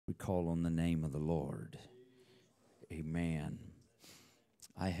call on the name of the Lord. Amen.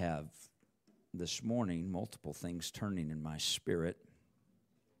 I have this morning multiple things turning in my spirit.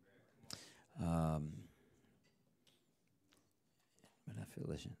 But I feel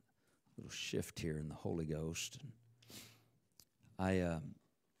there's a little shift here in the Holy Ghost. It's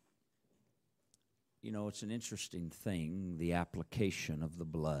an interesting thing, the application of the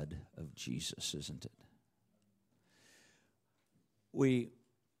blood of Jesus, isn't it? We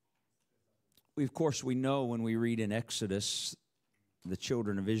of course, we know when we read in Exodus, the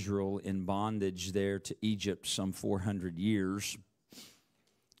children of Israel in bondage there to Egypt some 400 years.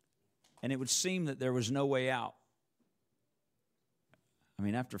 And it would seem that there was no way out. I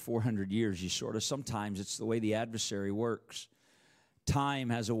mean, after 400 years, sometimes it's the way the adversary works. Time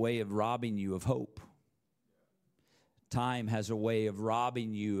has a way of robbing you of hope. Time has a way of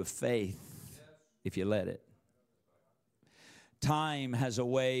robbing you of faith if you let it. Time has a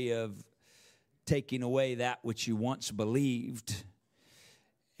way of taking away that which you once believed.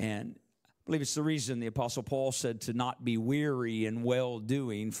 And I believe it's the reason the Apostle Paul said to not be weary in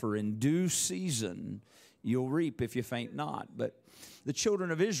well-doing, for in due season you'll reap if you faint not. But the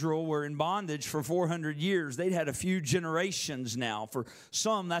children of Israel were in bondage for 400 years. They'd had a few generations now. For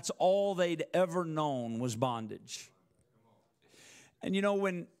some, that's all they'd ever known was bondage. And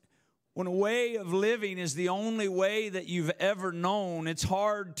when a way of living is the only way that you've ever known, it's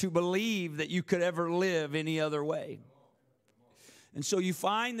hard to believe that you could ever live any other way. And so you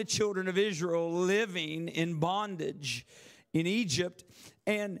find the children of Israel living in bondage in Egypt.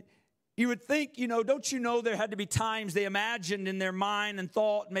 And you would think, don't you know there had to be times they imagined in their mind and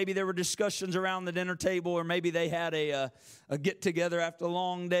thought, maybe there were discussions around the dinner table, or maybe they had a get-together after a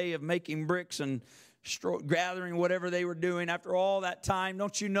long day of making bricks and gathering whatever they were doing after all that time.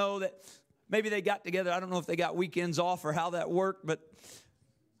 Don't you know that maybe they got together? I don't know if they got weekends off or how that worked, but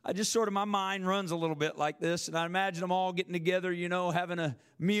I just my mind runs a little bit like this, and I imagine them all getting together, having a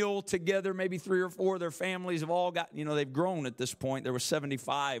meal together. Maybe 3 or 4 of their families have all got, they've grown at this point. There were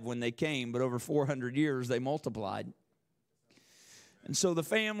 75 when they came, but over 400 years they multiplied. And so the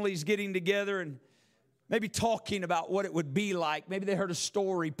families getting together and maybe talking about what it would be like. Maybe they heard a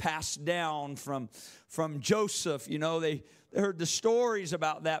story passed down from Joseph. They heard the stories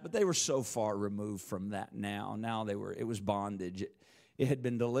about that, but they were so far removed from that now. Now it was bondage. It had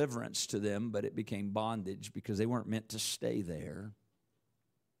been deliverance to them, but it became bondage because they weren't meant to stay there.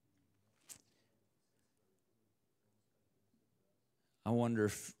 I wonder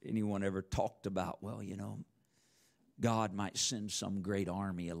if anyone ever talked about, God might send some great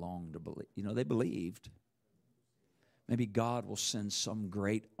army along to believe. They believed. Maybe God will send some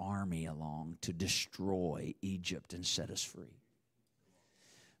great army along to destroy Egypt and set us free.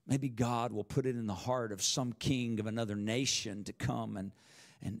 Maybe God will put it in the heart of some king of another nation to come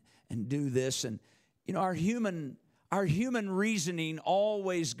and do this. And our human reasoning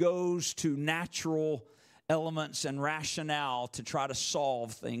always goes to natural elements and rationale to try to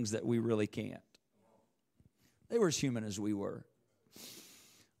solve things that we really can't. They were as human as we were.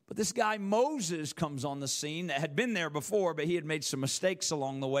 But this guy Moses comes on the scene that had been there before, but he had made some mistakes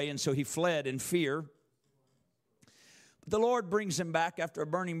along the way, and so he fled in fear. But the Lord brings him back after a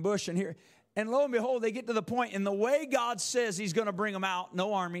burning bush, and lo and behold, they get to the point, and the way God says he's going to bring them out,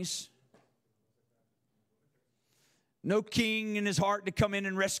 no armies, no king in his heart to come in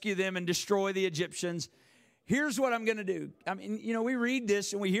and rescue them and destroy the Egyptians. Here's what I'm going to do. I mean, we read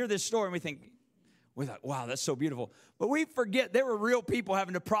this and we hear this story and we thought, wow, that's so beautiful. But we forget there were real people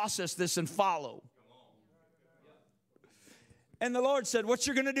having to process this and follow. And the Lord said, what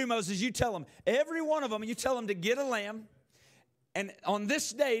you're going to do, Moses, you tell them, every one of them, you tell them to get a lamb. And on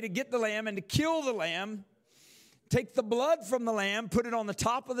this day to get the lamb and to kill the lamb, take the blood from the lamb, put it on the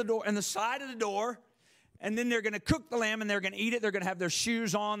top of the door and the side of the door. And then they're going to cook the lamb and they're going to eat it. They're going to have their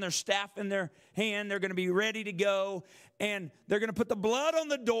shoes on, their staff in their hand. They're going to be ready to go. And they're going to put the blood on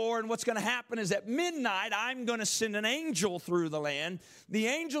the door. And what's going to happen is at midnight, I'm going to send an angel through the land. The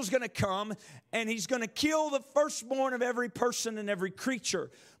angel's going to come and he's going to kill the firstborn of every person and every creature.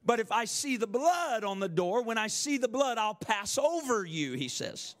 But if I see the blood on the door, when I see the blood, I'll pass over you, he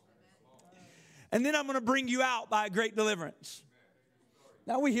says. And then I'm going to bring you out by a great deliverance.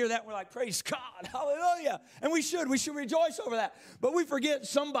 Now we hear that and we're like, praise God, hallelujah. And we should rejoice over that. But we forget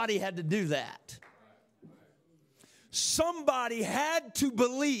somebody had to do that. Somebody had to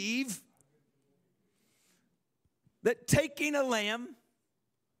believe that taking a lamb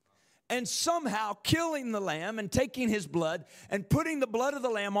and somehow killing the lamb and taking his blood and putting the blood of the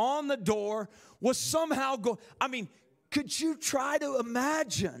lamb on the door was somehow could you try to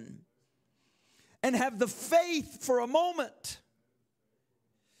imagine and have the faith for a moment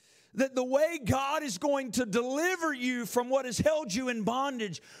that the way God is going to deliver you from what has held you in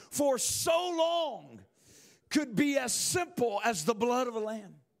bondage for so long could be as simple as the blood of a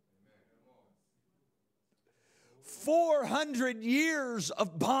lamb. 400 years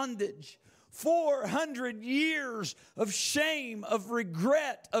of bondage, 400 years of shame, of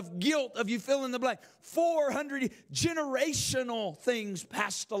regret, of guilt, of you fill in the blank. 400 generational things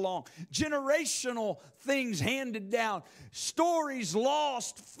passed along, generational things handed down, stories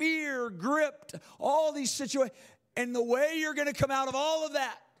lost, fear gripped, all these situations. And the way you're going to come out of all of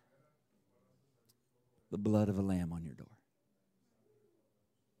that, the blood of a lamb on your door.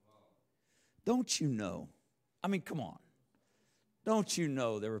 Don't you know? I mean, come on. Don't you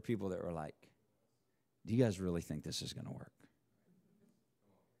know there were people that were like, do you guys really think this is going to work?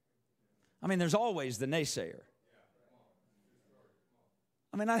 I mean, there's always the naysayer.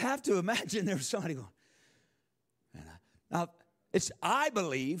 I mean, I have to imagine there was somebody going, now, I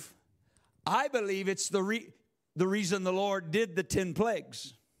believe it's the reason the Lord did the 10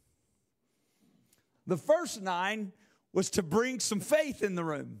 plagues. The first 9 was to bring some faith in the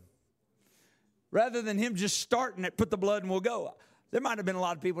room. Rather than him just starting it, put the blood and we'll go. There might have been a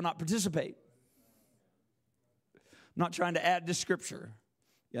lot of people not participate. I'm not trying to add to Scripture.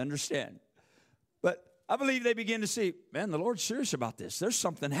 You understand? But I believe they begin to see, man, the Lord's serious about this. There's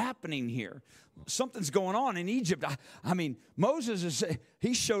something happening here. Something's going on in Egypt. I mean, Moses,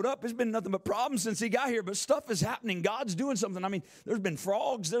 he showed up. There's been nothing but problems since he got here, but stuff is happening. God's doing something. I mean, there's been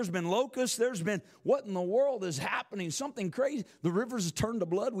frogs. There's been locusts. There's been, what in the world is happening? Something crazy. The rivers have turned to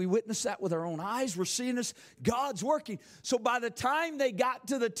blood. We witnessed that with our own eyes. We're seeing this. God's working. So by the time they got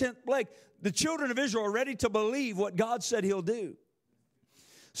to the 10th plague, the children of Israel are ready to believe what God said he'll do.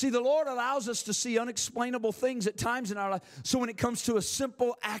 See, the Lord allows us to see unexplainable things at times in our life. So when it comes to a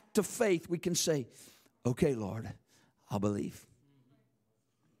simple act of faith, we can say, okay, Lord, I'll believe.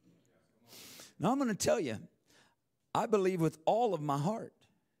 Now I'm going to tell you, I believe with all of my heart.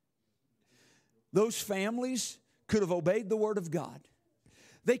 Those families could have obeyed the word of God.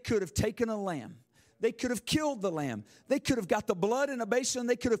 They could have taken a lamb. They could have killed the lamb. They could have got the blood in a basin.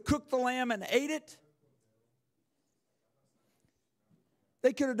 They could have cooked the lamb and ate it.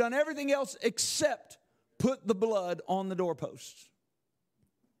 They could have done everything else except put the blood on the doorposts.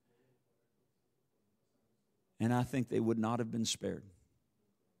 And I think they would not have been spared.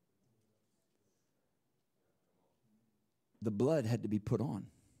 The blood had to be put on.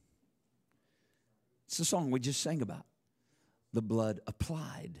 It's the song we just sang about. The blood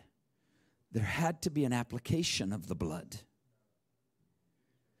applied. There had to be an application of the blood.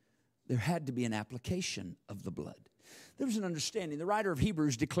 There had to be an application of the blood. There was an understanding. The writer of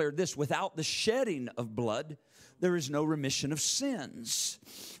Hebrews declared this, without the shedding of blood, there is no remission of sins.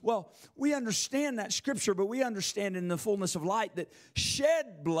 Well, we understand that scripture, but we understand in the fullness of light that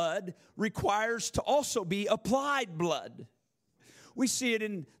shed blood requires to also be applied blood. We see it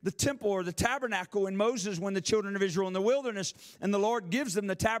in the temple or the tabernacle in Moses when the children of Israel in the wilderness, and the Lord gives them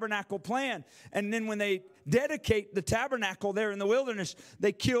the tabernacle plan. And then when they dedicate the tabernacle there in the wilderness,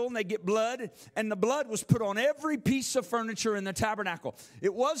 they kill and they get blood, and the blood was put on every piece of furniture in the tabernacle.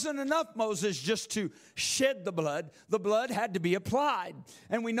 It wasn't enough, Moses, just to shed the blood. The blood had to be applied.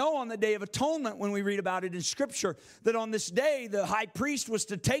 And we know on the Day of Atonement, when we read about it in Scripture, that on this day, the high priest was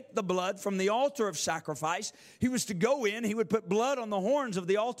to take the blood from the altar of sacrifice. He was to go in, he would put blood on the horns of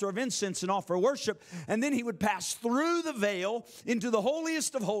the altar of incense and offer worship, and then he would pass through the veil into the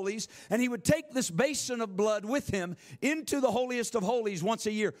holiest of holies, and he would take this basin of blood with him into the holiest of holies once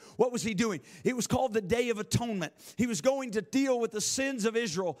a year. What was he doing? It was called the Day of Atonement. He was going to deal with the sins of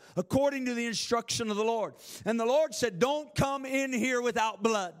Israel according to the instruction of the Lord. And the Lord said, don't come in here without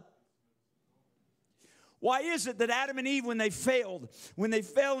blood. Why is it that Adam and Eve, when they fell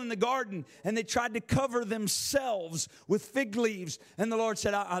in the garden and they tried to cover themselves with fig leaves, and the Lord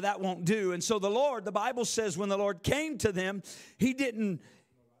said, that won't do. And so the Bible says when the Lord came to them, He didn't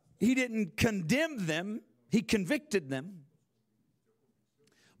condemn them, He convicted them,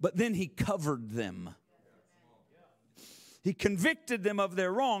 but then He covered them. He convicted them of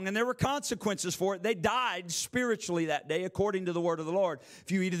their wrong, and there were consequences for it. They died spiritually that day, according to the word of the Lord.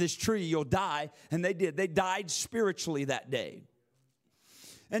 If you eat of this tree, you'll die. And they did. They died spiritually that day.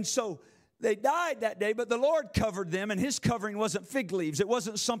 And so they died that day, but the Lord covered them, and His covering wasn't fig leaves. It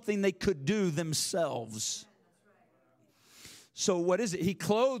wasn't something they could do themselves. So what is it? He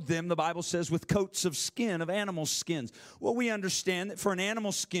clothed them, the Bible says, with coats of skin, of animal skins. Well, we understand that for an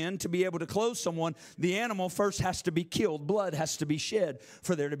animal skin to be able to clothe someone, the animal first has to be killed. Blood has to be shed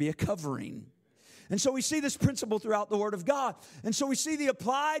for there to be a covering. And so we see this principle throughout the Word of God. And so we see the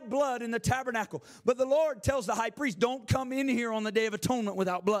applied blood in the tabernacle. But the Lord tells the high priest, don't come in here on the Day of Atonement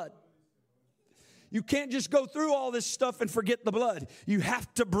without blood. You can't just go through all this stuff and forget the blood. You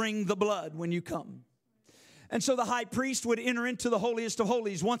have to bring the blood when you come. And so the high priest would enter into the holiest of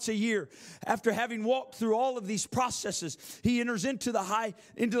holies once a year. After having walked through all of these processes, he enters into the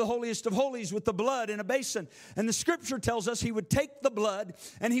holiest of holies with the blood in a basin. And the scripture tells us he would take the blood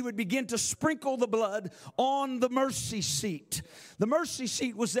and he would begin to sprinkle the blood on the mercy seat. The mercy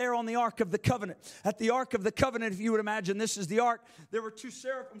seat was there on the Ark of the Covenant. At the Ark of the Covenant, if you would imagine this is the Ark, there were 2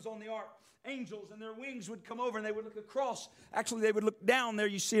 seraphims on the Ark. Angels, and their wings would come over and they would look across. Actually, they would look down there.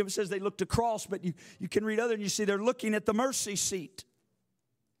 You see it says they looked across, but you can read other and you see they're looking at the mercy seat.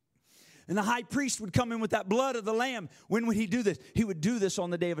 And the high priest would come in with that blood of the lamb. When would he do this? He would do this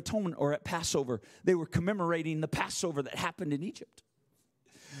on the Day of Atonement or at Passover. They were commemorating the Passover that happened in Egypt.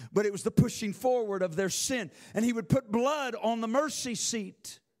 But it was the pushing forward of their sin. And he would put blood on the mercy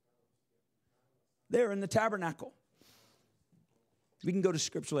seat there in the tabernacle. We can go to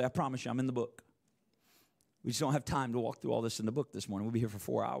scripturally. I promise you, I'm in the book. We just don't have time to walk through all this in the book this morning. We'll be here for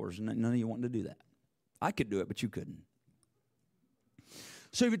 4 hours, and none of you want to do that. I could do it, but you couldn't.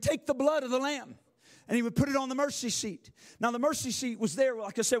 So he would take the blood of the lamb, and he would put it on the mercy seat. Now, the mercy seat was there,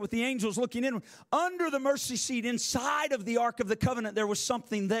 like I said, with the angels looking in. Under the mercy seat, inside of the Ark of the Covenant, there was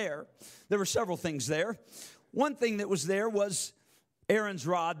something there. There were several things there. One thing that was there was Aaron's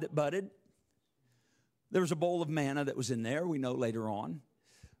rod that budded. There was a bowl of manna that was in there, we know later on.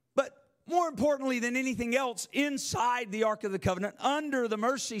 But more importantly than anything else, inside the Ark of the Covenant, under the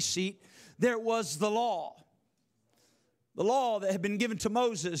mercy seat, there was the law. The law that had been given to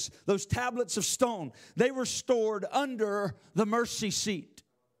Moses, those tablets of stone, they were stored under the mercy seat.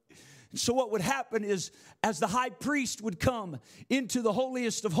 So what would happen is, as the high priest would come into the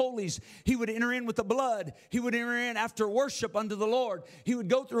holiest of holies, he would enter in with the blood. He would enter in after worship unto the Lord. He would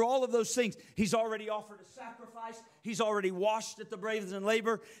go through all of those things. He's already offered a sacrifice. He's already washed at the brazen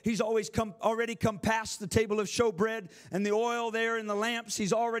laver. He's already come past the table of showbread and the oil there in the lamps.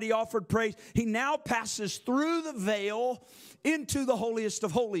 He's already offered praise. He now passes through the veil into the holiest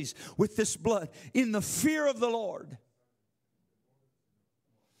of holies with this blood in the fear of the Lord.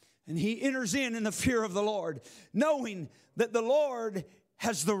 And he enters in the fear of the Lord, knowing that the Lord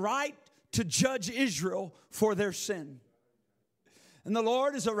has the right to judge Israel for their sin. And the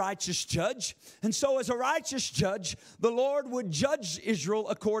Lord is a righteous judge. And so as a righteous judge, the Lord would judge Israel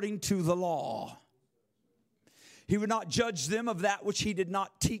according to the law. He would not judge them of that which he did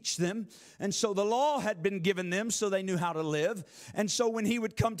not teach them. And so the law had been given them so they knew how to live. And so when he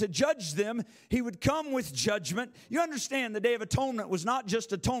would come to judge them, he would come with judgment. You understand, the Day of Atonement was not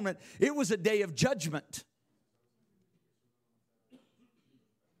just atonement. It was a day of judgment.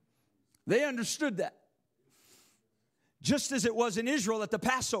 They understood that. Just as it was in Israel at the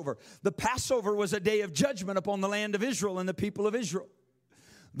Passover. The Passover was a day of judgment upon the land of Israel and the people of Israel.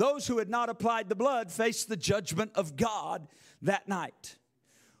 Those who had not applied the blood faced the judgment of God that night.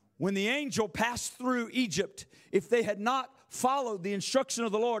 When the angel passed through Egypt, if they had not followed the instruction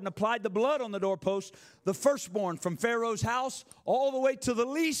of the Lord and applied the blood on the doorpost, the firstborn from Pharaoh's house all the way to the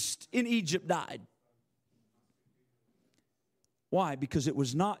least in Egypt died. Why? Because it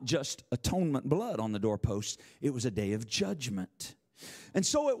was not just atonement blood on the doorpost. It was a day of judgment. And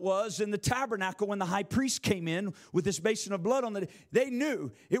so it was in the tabernacle when the high priest came in with this basin of blood on the day. They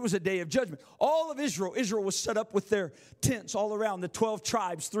knew it was a day of judgment. All of Israel was set up with their tents all around, the 12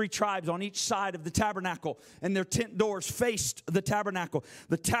 tribes, 3 tribes on each side of the tabernacle. And their tent doors faced the tabernacle.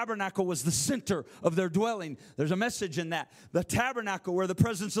 The tabernacle was the center of their dwelling. There's a message in that. The tabernacle where the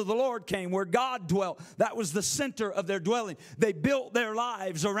presence of the Lord came, where God dwelt, that was the center of their dwelling. They built their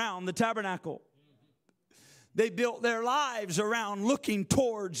lives around the tabernacle. They built their lives around looking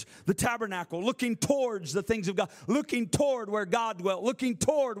towards the tabernacle, looking towards the things of God, looking toward where God dwelt, looking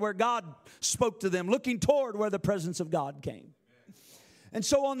toward where God spoke to them, looking toward where the presence of God came. And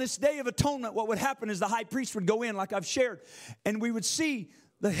so on this Day of Atonement, what would happen is the high priest would go in, like I've shared, and we would see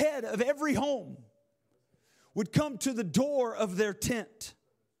the head of every home would come to the door of their tent.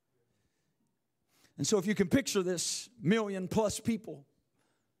 And so if you can picture this, 1 million+ people,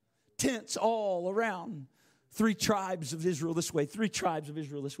 tents all around. 3 tribes of Israel this way, 3 tribes of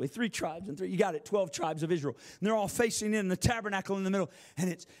Israel this way, 3 tribes and 3. You got it, 12 tribes of Israel. And they're all facing in the tabernacle in the middle.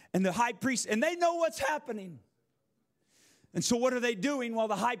 And the high priest, and they know what's happening. And so what are they doing while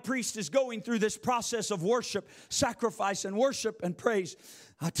the high priest is going through this process of worship, sacrifice and worship and praise?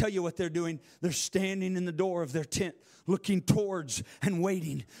 I'll tell you what they're doing. They're standing in the door of their tent, looking towards and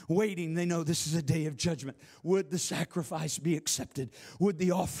waiting. They know this is a day of judgment. Would the sacrifice be accepted? Would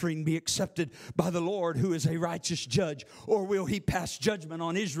the offering be accepted by the Lord who is a righteous judge? Or will he pass judgment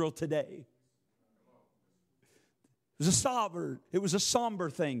on Israel today? It was a somber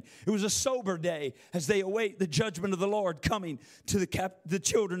thing. It was a sober day as they await the judgment of the Lord coming to the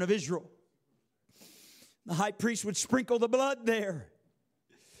children of Israel. The high priest would sprinkle the blood there.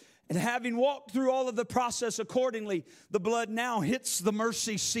 And having walked through all of the process accordingly, the blood now hits the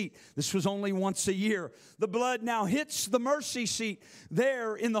mercy seat. This was only once a year. The blood now hits the mercy seat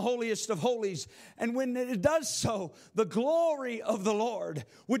there in the holiest of holies. And when it does so, the glory of the Lord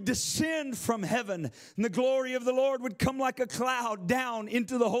would descend from heaven. And the glory of the Lord would come like a cloud down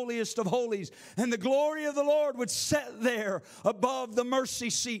into the holiest of holies. And the glory of the Lord would set there above the mercy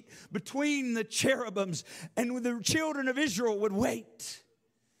seat between the cherubims. And the children of Israel would wait.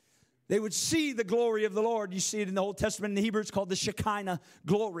 They would see the glory of the Lord. You see it in the Old Testament. In the Hebrew, it's called the Shekinah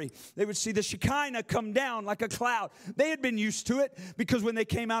glory. They would see the Shekinah come down like a cloud. They had been used to it because when they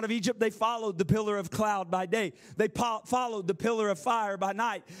came out of Egypt, they followed the pillar of cloud by day. They followed the pillar of fire by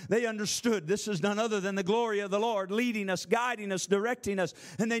night. They understood this is none other than the glory of the Lord leading us, guiding us, directing us.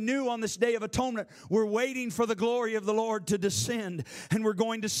 And they knew on this day of atonement, we're waiting for the glory of the Lord to descend. And we're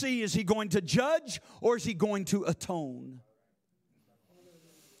going to see, is he going to judge or is he going to atone?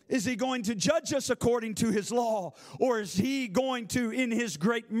 Is he going to judge us according to his law? Or is he going to, in his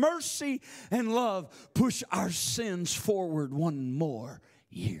great mercy and love, push our sins forward one more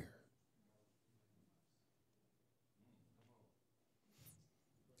year?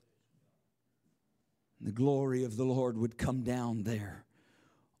 The glory of the Lord would come down there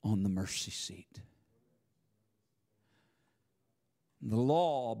on the mercy seat. The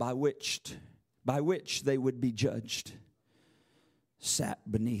law by which they would be judged sat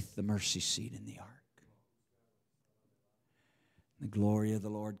beneath the mercy seat in the ark. The glory of the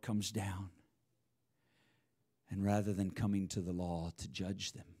Lord comes down. And rather than coming to the law to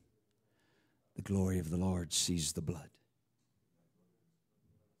judge them, the glory of the Lord sees the blood.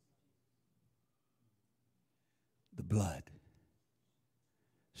 The blood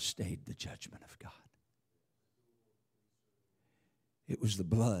stayed the judgment of God. It was the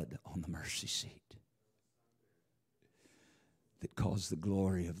blood on the mercy seat that caused the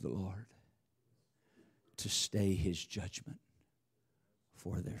glory of the Lord to stay his judgment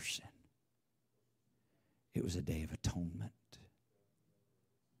for their sin. It was a day of atonement.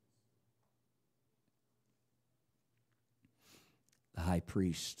 The high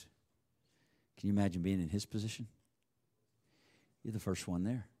priest, can you imagine being in his position? You're the first one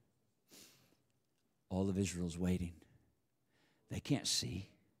there. All of Israel's waiting. They can't see.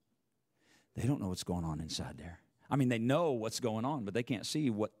 They don't know what's going on inside there. I mean, they know what's going on, but they can't see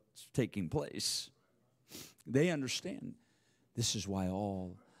what's taking place. They understand. This is why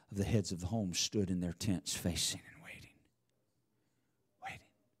all of the heads of the home stood in their tents facing and waiting.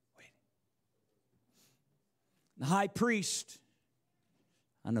 The high priest,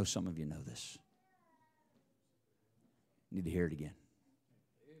 I know some of you know this. You need to hear it again.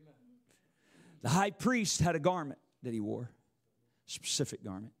 The high priest had a garment that he wore, a specific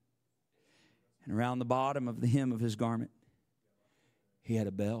garment. And around the bottom of the hem of his garment, he had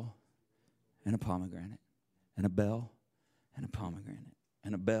a bell and a pomegranate, and a bell and a pomegranate,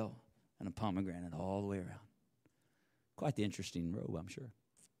 and a bell and a pomegranate all the way around. Quite the interesting robe, I'm sure.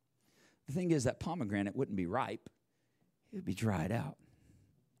 The thing is, that pomegranate wouldn't be ripe. It would be dried out.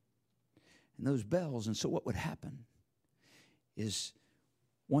 And those bells, and so what would happen is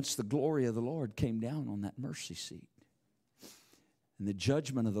once the glory of the Lord came down on that mercy seat, and the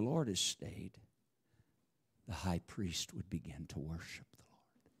judgment of the Lord is stayed, the high priest would begin to worship the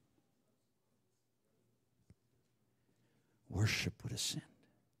Lord. Worship would ascend.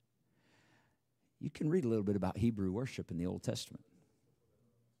 You can read a little bit about Hebrew worship in the Old Testament.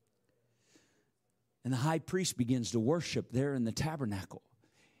 And the high priest begins to worship there in the tabernacle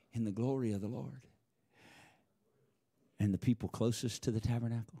in the glory of the Lord. And the people closest to the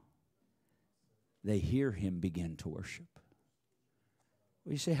tabernacle, they hear him begin to worship.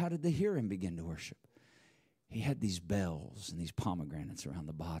 Well, you say, how did they hear him begin to worship? He had these bells and these pomegranates around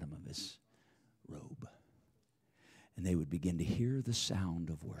the bottom of his robe. And they would begin to hear the sound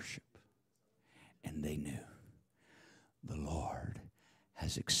of worship. And they knew the Lord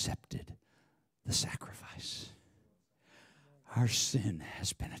has accepted the sacrifice. Our sin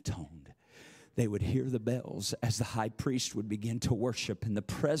has been atoned. They would hear the bells as the high priest would begin to worship in the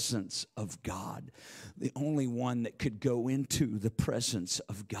presence of God, the only one that could go into the presence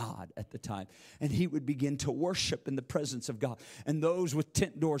of God at the time. And he would begin to worship in the presence of God. And those with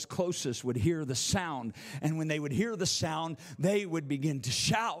tent doors closest would hear the sound. And when they would hear the sound, they would begin to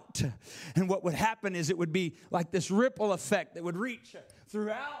shout. And what would happen is it would be like this ripple effect that would reach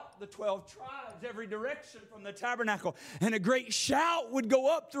throughout the 12 tribes, every direction from the tabernacle. And a great shout would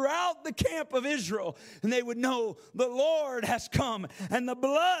go up throughout the camp of Israel. And they would know the Lord has come. And the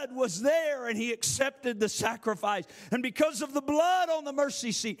blood was there, and he accepted the sacrifice. And because of the blood on the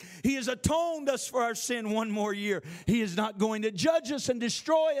mercy seat, he has atoned us for our sin one more year. He is not going to judge us and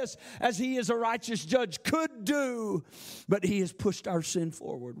destroy us as he is a righteous judge could do. But he has pushed our sin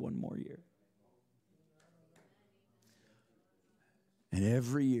forward one more year. And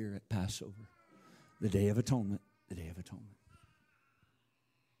every year at Passover, the Day of Atonement, the Day of Atonement.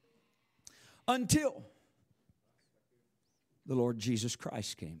 Until the Lord Jesus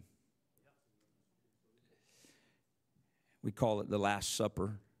Christ came. We call it the Last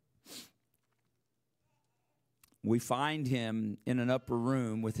Supper. We find him in an upper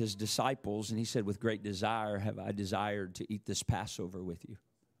room with his disciples, and he said, with great desire have I desired to eat this Passover with you.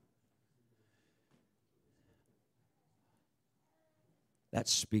 That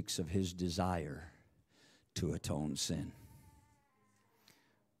speaks of his desire to atone sin.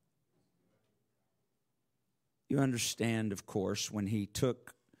 You understand, of course, when he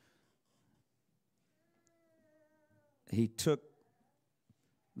took the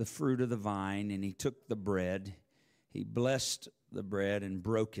fruit of the vine and he took the bread, he blessed the bread and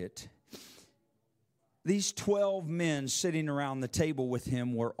broke it. These 12 men sitting around the table with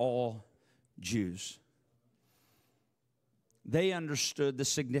him were all Jews. They understood the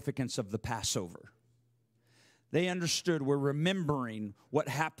significance of the Passover. They understood we're remembering what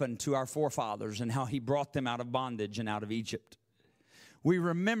happened to our forefathers and how he brought them out of bondage and out of Egypt. We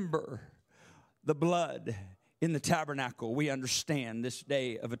remember the blood in the tabernacle. We understand this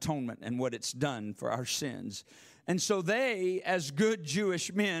Day of Atonement and what it's done for our sins. And so they, as good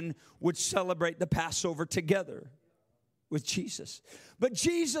Jewish men, would celebrate the Passover together with Jesus. But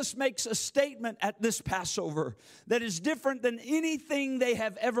Jesus makes a statement at this Passover that is different than anything they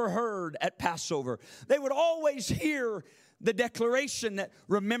have ever heard at Passover. They would always hear the declaration that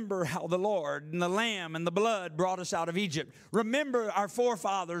remember how the Lord and the Lamb and the blood brought us out of Egypt. Remember our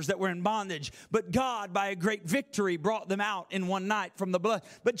forefathers that were in bondage, but God by a great victory brought them out in one night from the blood.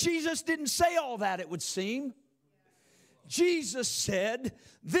 But Jesus didn't say all that, it would seem. Jesus said,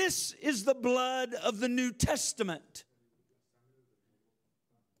 this is the blood of the New Testament,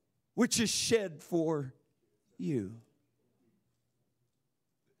 which is shed for you.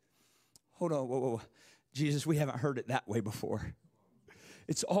 Hold on, whoa. Jesus, we haven't heard it that way before.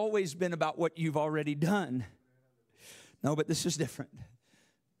 It's always been about what you've already done. No, but this is different.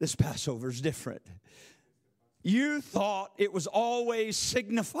 This Passover is different. You thought it was always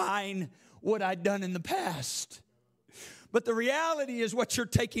signifying what I'd done in the past. But the reality is what you're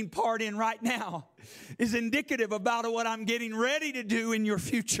taking part in right now is indicative about what I'm getting ready to do in your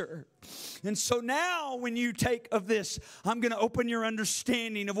future. And so now when you take of this, I'm going to open your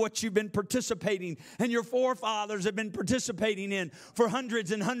understanding of what you've been participating and your forefathers have been participating in for hundreds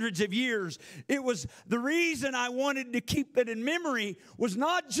and hundreds of years. It was the reason I wanted to keep it in memory was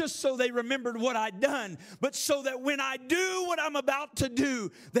not just so they remembered what I'd done, but so that when I do what I'm about to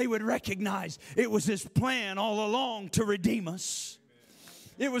do, they would recognize it was His plan all along to redeem us.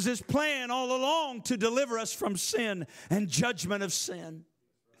 It was His plan all along to deliver us from sin and judgment of sin.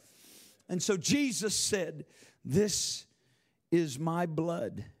 And so Jesus said, this is my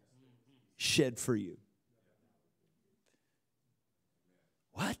blood shed for you.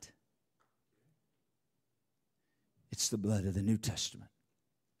 What? It's the blood of the New Testament.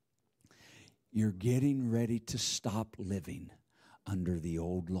 You're getting ready to stop living under the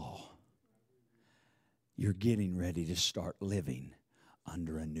old law. You're getting ready to start living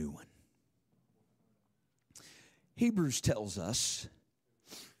under a new one. Hebrews tells us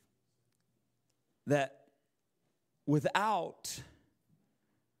that without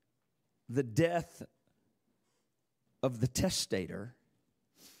the death of the testator,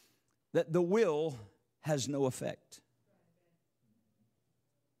 that the will has no effect.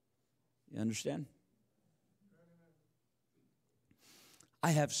 You understand?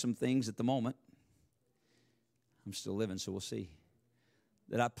 I have some things at the moment. I'm still living, so we'll see.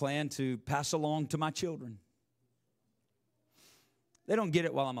 That I plan to pass along to my children. They don't get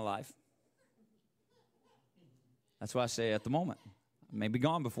it while I'm alive. That's why I say at the moment. I may be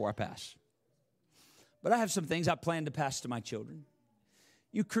gone before I pass. But I have some things I plan to pass to my children.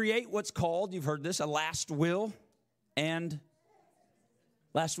 You create what's called, you've heard this, a last will and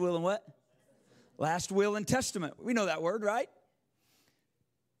what? Last will and testament. We know that word, right?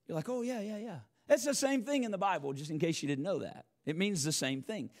 You're like, oh, yeah. It's the same thing in the Bible, just in case you didn't know that. It means the same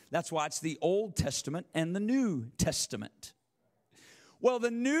thing. That's why it's the Old Testament and the New Testament. Well, the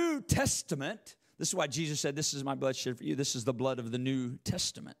New Testament, This is why Jesus said, this is my blood shed for you. This is the blood of the New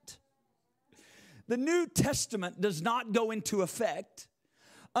Testament. The New Testament does not go into effect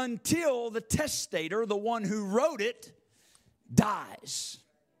until the testator, the one who wrote it, dies.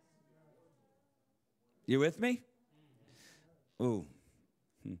 You with me? Ooh.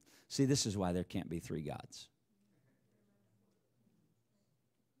 See, this is why there can't be three gods.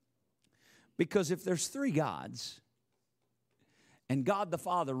 Because if there's three gods, and God the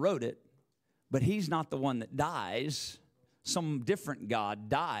Father wrote it, but he's not the one that dies, some different God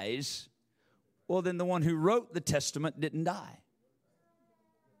dies, well, then the one who wrote the testament didn't die.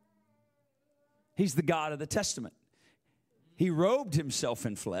 He's the God of the testament. He robed himself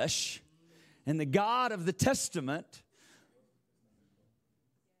in flesh, and the God of the testament,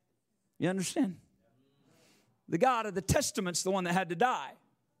 you understand? The God of the testament's the one that had to die.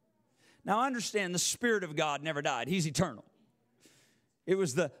 Now, understand, the Spirit of God never died. He's eternal. It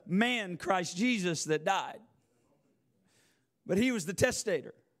was the man, Christ Jesus, that died. But he was the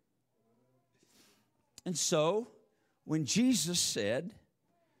testator. And so, when Jesus said,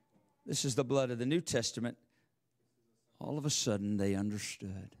 this is the blood of the New Testament, all of a sudden they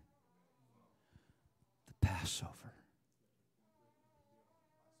understood the Passover.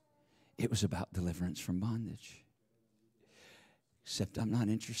 It was about deliverance from bondage. Except I'm not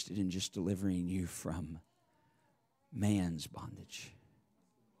interested in just delivering you from man's bondage.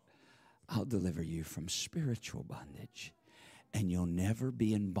 I'll deliver you from spiritual bondage, and you'll never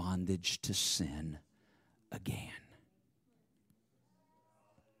be in bondage to sin again.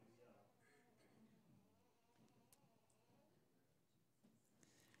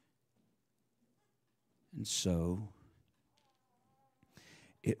 And so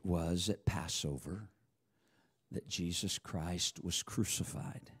it was at Passover that Jesus Christ was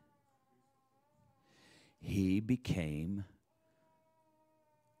crucified. He became,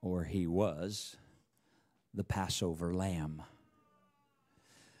 or he was, the Passover lamb.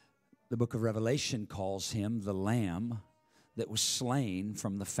 The book of Revelation calls him the lamb that was slain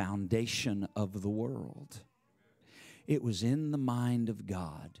from the foundation of the world. It was in the mind of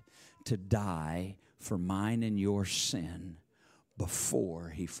God to die for mine and your sin before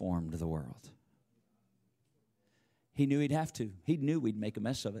he formed the world. He knew he'd have to. He knew we'd make a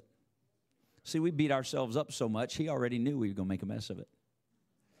mess of it. See, we beat ourselves up so much, he already knew we were going to make a mess of it.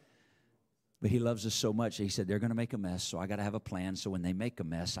 But he loves us so much, he said, they're going to make a mess, so I got to have a plan so when they make a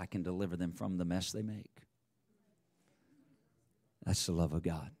mess, I can deliver them from the mess they make. That's the love of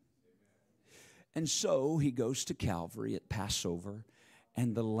God. And so he goes to Calvary at Passover,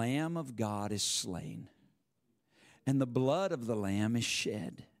 and the Lamb of God is slain. And the blood of the Lamb is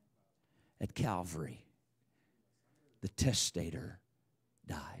shed at Calvary. The testator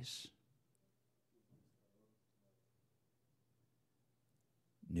dies.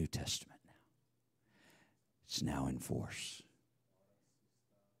 New Testament now. It's now in force.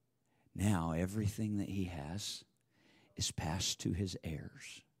 Now everything that he has is passed to his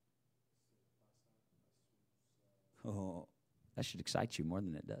heirs. Oh, that should excite you more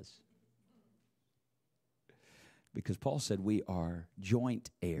than it does. Because Paul said we are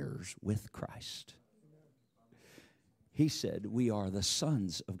joint heirs with Christ. He said we are the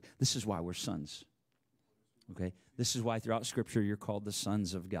sons of, this is why we're sons. Okay? This is why throughout Scripture you're called the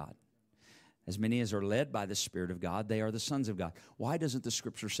sons of God. As many as are led by the Spirit of God, they are the sons of God. Why doesn't the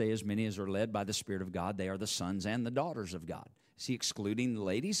Scripture say as many as are led by the Spirit of God, they are the sons and the daughters of God? Is he excluding the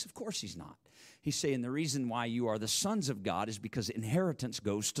ladies? Of course he's not. He's saying the reason why you are the sons of God is because inheritance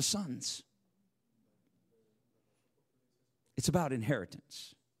goes to sons. It's about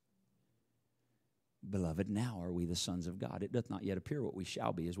inheritance. Beloved, now are we the sons of God. It doth not yet appear what we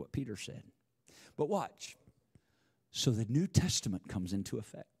shall be, is what Peter said. But watch. So the New Testament comes into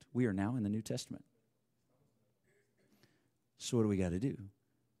effect. We are now in the New Testament. So what do we got to do?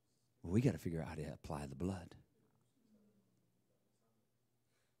 Well, we got to figure out how to apply the blood.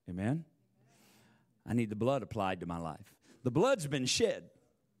 Amen? I need the blood applied to my life. The blood's been shed.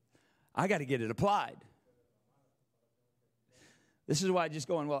 I got to get it applied. This is why I just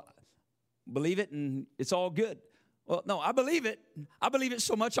going, well, believe it and it's all good. Well, no, I believe it. I believe it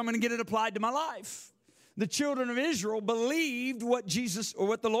so much I'm going to get it applied to my life. The children of Israel believed what Jesus or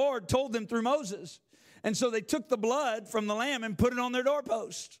what the Lord told them through Moses. And so they took the blood from the lamb and put it on their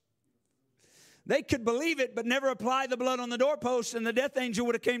doorpost. They could believe it but never apply the blood on the doorpost, and the death angel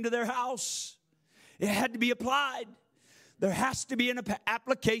would have came to their house. It had to be applied. There has to be an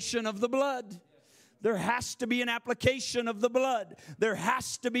application of the blood. There has to be an application of the blood. There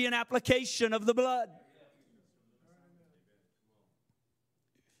has to be an application of the blood.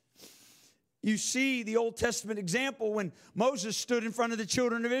 You see the Old Testament example when Moses stood in front of the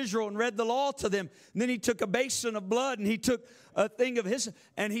children of Israel and read the law to them. And then he took a basin of blood and he took a thing of his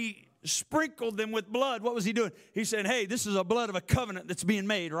and he sprinkled them with blood. What was he doing? He said, hey, this is a blood of a covenant that's being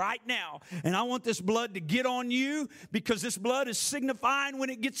made right now. And I want this blood to get on you because this blood is signifying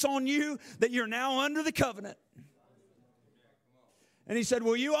when it gets on you that you're now under the covenant. And he said,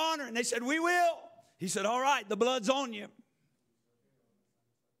 will you honor? And they said, we will. He said, all right, the blood's on you.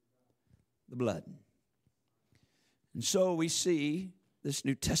 The blood. And so we see this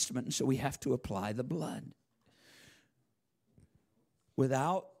New Testament, and so we have to apply the blood.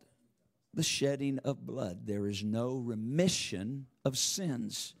 Without the shedding of blood, there is no remission of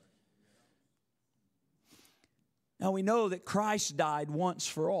sins. Now we know that Christ died once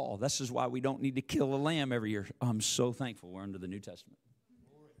for all. This is why we don't need to kill a lamb every year. I'm so thankful we're under the New Testament.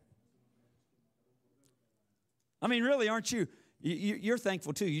 I mean, really, aren't you? You're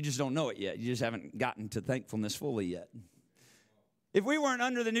thankful too. You just don't know it yet. You just haven't gotten to thankfulness fully yet. If we weren't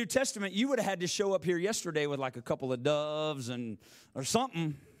under the New Testament, you would have had to show up here yesterday with like a couple of doves or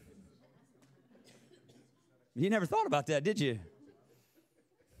something. You never thought about that, did you?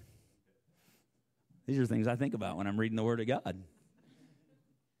 These are things I think about when I'm reading the Word of God.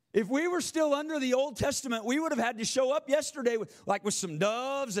 If we were still under the Old Testament, we would have had to show up yesterday with some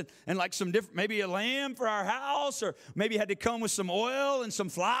doves and like some different, maybe a lamb for our house, or maybe had to come with some oil and some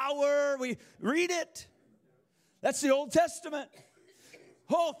flour. We read it. That's the Old Testament.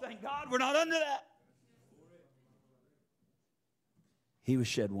 Oh, thank God we're not under that. He was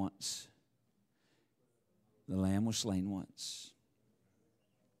shed once. The lamb was slain once.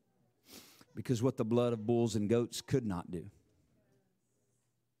 Because what the blood of bulls and goats could not do.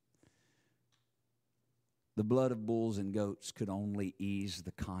 The blood of bulls and goats could only ease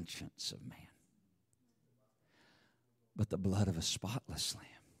the conscience of man. But the blood of a spotless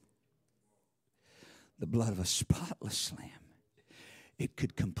lamb, it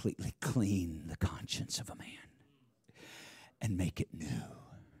could completely clean the conscience of a man and make it new.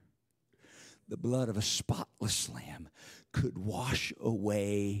 The blood of a spotless lamb could wash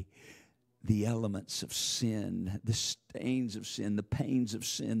away the elements of sin, the stains of sin, the pains of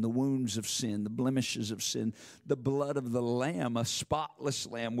sin, the wounds of sin, the blemishes of sin. The blood of the lamb, a spotless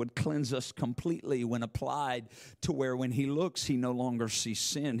lamb, would cleanse us completely when applied to where when he looks, he no longer sees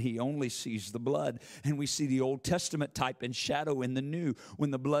sin. He only sees the blood. And we see the Old Testament type and shadow in the New when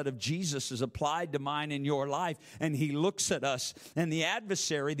the blood of Jesus is applied to mine in your life and he looks at us. And the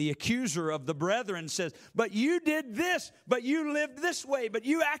adversary, the accuser of the brethren says, but you did this, but you lived this way, but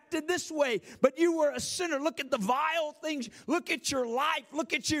you acted this way. But you were a sinner. Look at the vile things. Look at your life.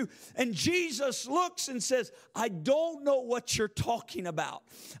 Look at you. And Jesus looks and says, I don't know what you're talking about.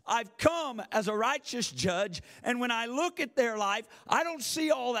 I've come as a righteous judge, and when I look at their life, I don't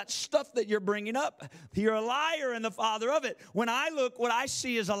see all that stuff that you're bringing up. You're a liar and the father of it. When I look, what I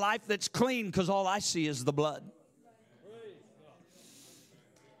see is a life that's clean because all I see is the blood.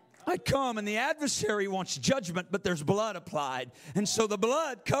 I come and the adversary wants judgment, but there's blood applied. And so the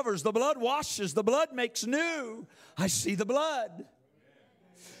blood covers, the blood washes, the blood makes new. I see the blood.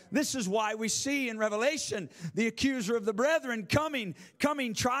 This is why we see in Revelation the accuser of the brethren coming,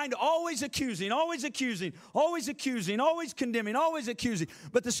 trying to always accusing, always condemning, always accusing.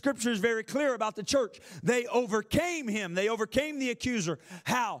 But the scripture is very clear about the church. They overcame him. They overcame the accuser.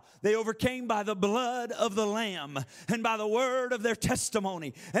 How? They overcame by the blood of the Lamb and by the word of their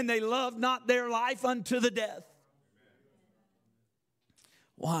testimony. And they loved not their life unto the death.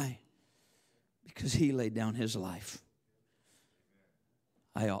 Why? Because he laid down his life.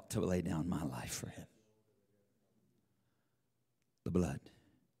 I ought to lay down my life for him. The blood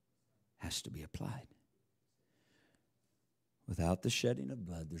has to be applied. Without the shedding of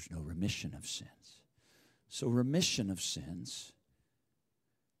blood, there's no remission of sins. So remission of sins,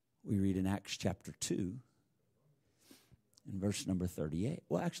 we read in Acts chapter 2, in verse number 38.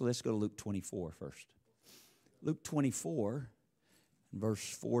 Well, actually, let's go to Luke 24 first. Luke 24,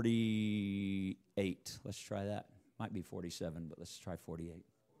 verse 48. Let's try that. Might be 47, but let's try 48.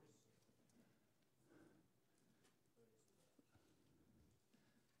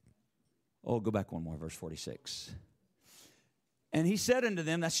 Oh, go back one more, verse 46. And he said unto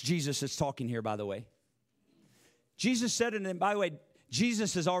them, that's Jesus that's talking here, by the way. Jesus said unto them, by the way,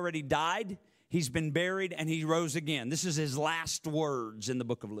 Jesus has already died, he's been buried, and he rose again. This is his last words in the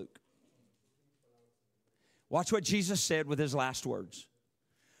book of Luke. Watch what Jesus said with his last words.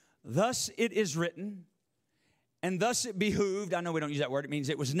 Thus it is written, and thus it behooved, I know we don't use that word, it means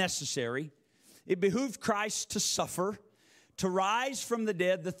it was necessary. It behooved Christ to suffer, to rise from the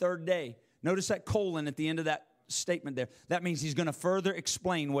dead the third day. Notice that colon at the end of that statement there. That means he's going to further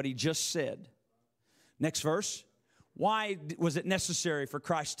explain what he just said. Next verse. Why was it necessary for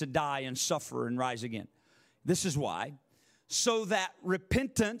Christ to die and suffer and rise again? This is why. So that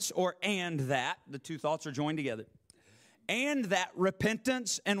repentance, the two thoughts are joined together. And that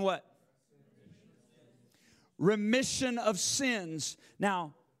repentance and what? Remission of sins.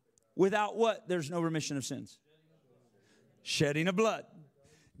 Now, without what? There's no remission of sins. Shedding of blood.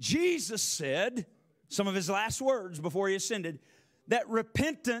 Jesus said, some of his last words before he ascended, that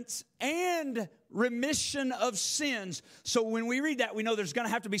repentance and remission of sins. So when we read that, we know there's going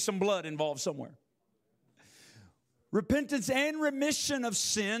to have to be some blood involved somewhere. Repentance and remission of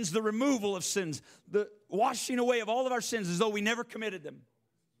sins, the removal of sins, the washing away of all of our sins as though we never committed them.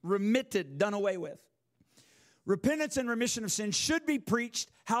 Remitted, done away with. Repentance and remission of sins should be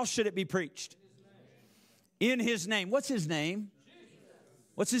preached. How should it be preached? In his name. What's his name?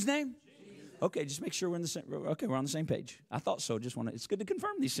 What's his name? Okay, just make sure we're on the same page. I thought so. It's good to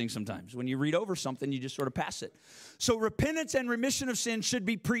confirm these things sometimes. When you read over something, you just sort of pass it. So repentance and remission of sin should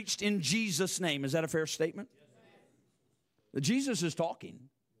be preached in Jesus' name. Is that a fair statement? Jesus is talking.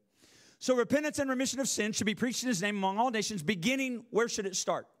 So repentance and remission of sin should be preached in his name among all nations, beginning, where should it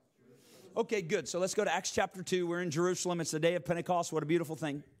start? Okay, good. So let's go to Acts chapter 2. We're in Jerusalem. It's the day of Pentecost. What a beautiful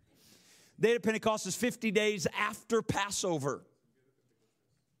thing. The day of Pentecost is 50 days after Passover.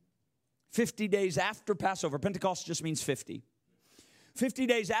 50 days after Passover. Pentecost just means 50. 50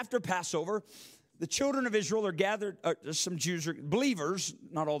 days after Passover, the children of Israel are gathered. Some Jews are believers,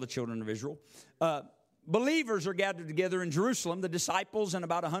 not all the children of Israel. Believers are gathered together in Jerusalem, the disciples and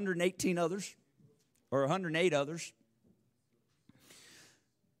about 118 others, or 108 others.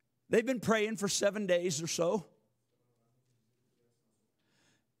 They've been praying for 7 days or so.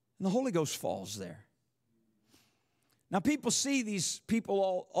 And the Holy Ghost falls there. Now people see these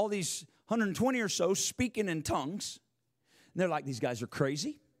people, all these 120 or so, speaking in tongues. And they're like, these guys are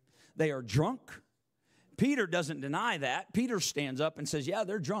crazy. They are drunk. Peter doesn't deny that. Peter stands up and says, yeah,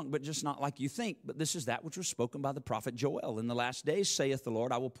 they're drunk, but just not like you think. But this is that which was spoken by the prophet Joel. In the last days, saith the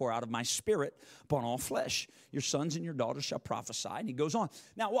Lord, I will pour out of my spirit upon all flesh. Your sons and your daughters shall prophesy. And he goes on.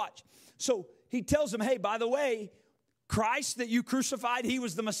 Now watch. So he tells them, hey, by the way, Christ that you crucified, he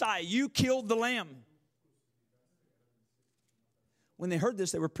was the Messiah. You killed the Lamb. When they heard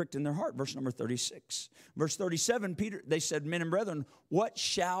this, they were pricked in their heart. Verse number 36. Verse 37, they said, men and brethren, what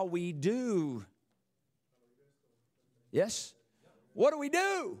shall we do? Yes? What do we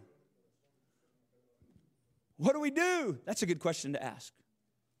do? What do we do? That's a good question to ask.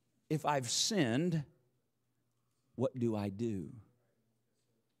 If I've sinned, what do I do?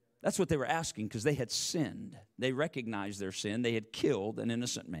 That's what they were asking because they had sinned. They recognized their sin. They had killed an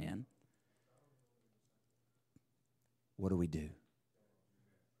innocent man. What do we do?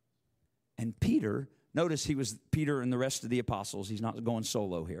 And Peter, notice he was Peter and the rest of the apostles. He's not going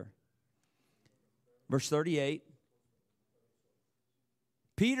solo here. Verse 38.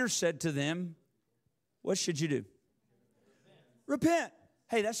 Peter said to them, what should you do? Repent.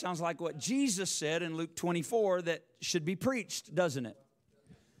 Hey, that sounds like what Jesus said in Luke 24 that should be preached, doesn't it?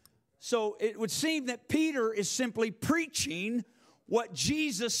 So it would seem that Peter is simply preaching what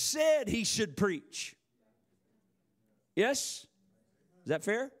Jesus said he should preach. Yes? Is that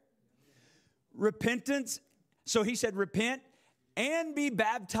fair? Repentance. So he said, repent and be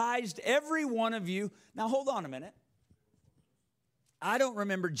baptized, every one of you. Now, hold on a minute. I don't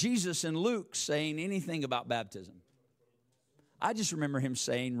remember Jesus in Luke saying anything about baptism. I just remember him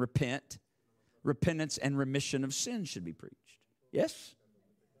saying repentance and remission of sin should be preached. Yes?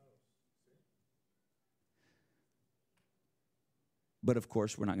 But of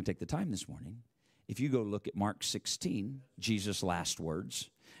course, we're not going to take the time this morning. If you go look at Mark 16, Jesus' last words,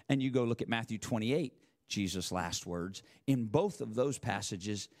 and you go look at Matthew 28, Jesus' last words, in both of those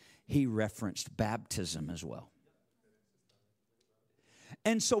passages, he referenced baptism as well.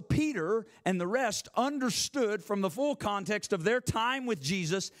 And so Peter and the rest understood from the full context of their time with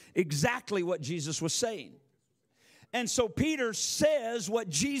Jesus exactly what Jesus was saying. And so Peter says what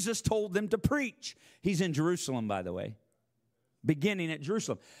Jesus told them to preach. He's in Jerusalem, by the way, beginning at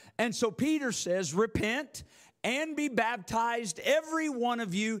Jerusalem. And so Peter says, repent and be baptized, every one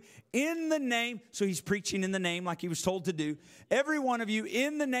of you, in the name. So he's preaching in the name like he was told to do. Every one of you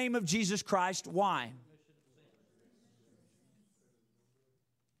in the name of Jesus Christ. Why?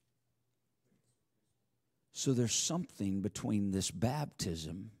 So there's something between this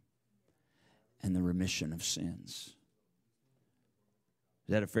baptism and the remission of sins. Is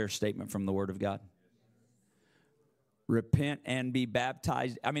that a fair statement from the Word of God? Repent and be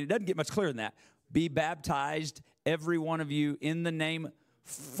baptized. I mean, it doesn't get much clearer than that. Be baptized, every one of you, in the name.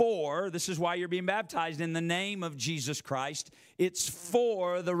 this is why you're being baptized in the name of Jesus Christ. It's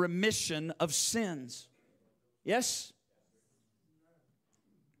for the remission of sins. Yes?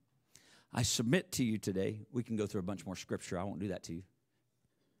 I submit to you today, we can go through a bunch more scripture. I won't do that to you.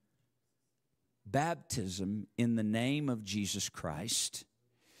 Baptism in the name of Jesus Christ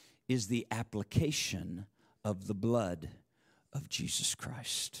is the application of the blood of Jesus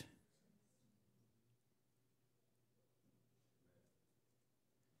Christ.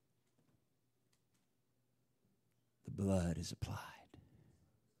 The blood is applied.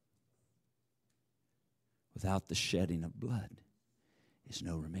 Without the shedding of blood is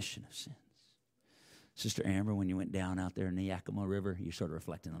no remission of sins. Sister Amber, when you went down out there in the Yakima River, you're sort of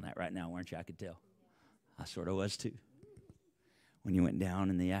reflecting on that right now, weren't you? I could tell. I sort of was too. When you went down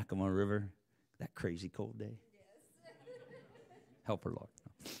in the Yakima River, that crazy cold day. Help her, Lord.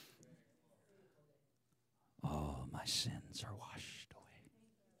 Oh, my sins are washed away.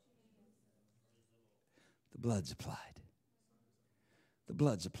 The blood's applied. The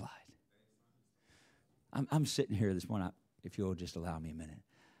blood's applied. I'm sitting here this morning. If you'll just allow me a minute.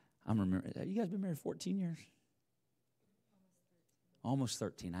 You guys been married 14 years? Almost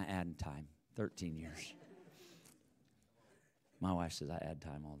 13. I add time. 13 years. My wife says I add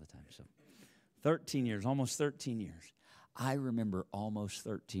time all the time. So 13 years, almost 13 years. I remember almost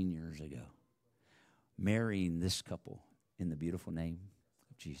 13 years ago marrying this couple in the beautiful name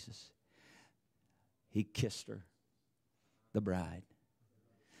of Jesus. He kissed her, the bride.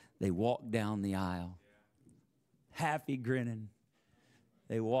 They walked down the aisle, happy grinning.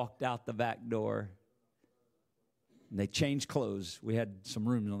 They walked out the back door. And they changed clothes. We had some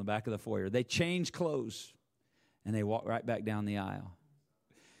rooms on the back of the foyer. They changed clothes, and they walked right back down the aisle.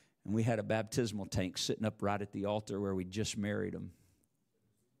 And we had a baptismal tank sitting up right at the altar where we just married them.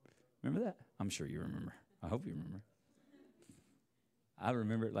 Remember that? I'm sure you remember. I hope you remember. I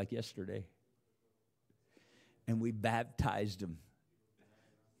remember it like yesterday. And we baptized them.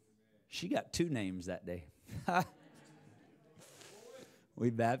 She got 2 names that day. We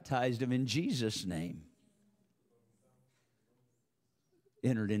baptized him in Jesus' name.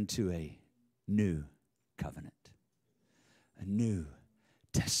 Entered into a new covenant. A new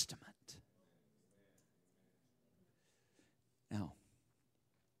testament. Now,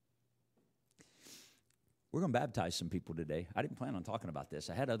 we're going to baptize some people today. I didn't plan on talking about this.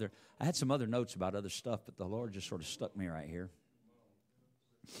 I had some other notes about other stuff, but the Lord just sort of stuck me right here.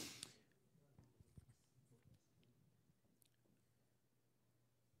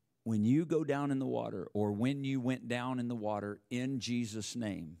 When you go down in the water, or when you went down in the water in Jesus'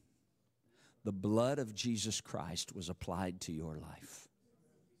 name, the blood of Jesus Christ was applied to your life.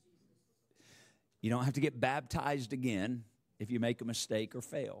 You don't have to get baptized again if you make a mistake or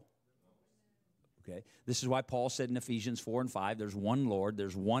fail. Okay? This is why Paul said in Ephesians 4 and 5, there's one Lord,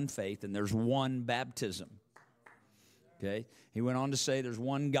 there's one faith, and there's one baptism. Okay? He went on to say there's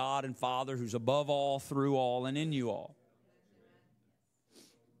one God and Father who's above all, through all, and in you all.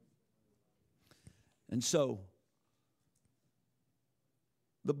 And so,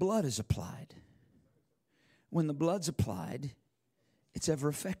 the blood is applied. When the blood's applied, it's ever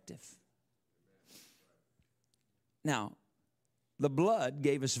effective. Now, the blood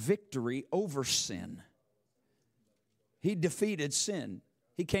gave us victory over sin. He defeated sin.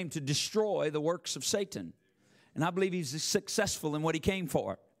 He came to destroy the works of Satan. And I believe he's successful in what he came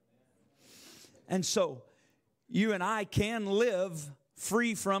for. And so, you and I can live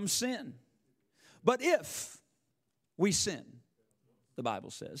free from sin. But if we sin, the Bible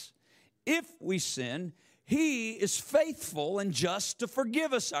says, if we sin, he is faithful and just to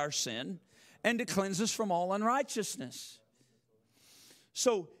forgive us our sin and to cleanse us from all unrighteousness.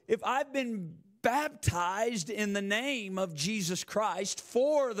 So if I've been baptized in the name of Jesus Christ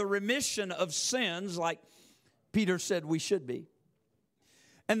for the remission of sins, like Peter said we should be,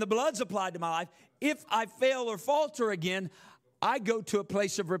 and the blood's applied to my life, if I fail or falter again, I go to a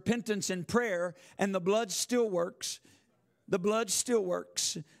place of repentance and prayer, and the blood still works. The blood still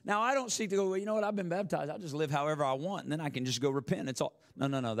works. Now, I don't seek to go, well, you know what, I've been baptized. I'll just live however I want, and then I can just go repent. It's all.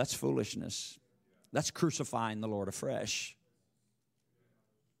 No, that's foolishness. That's crucifying the Lord afresh.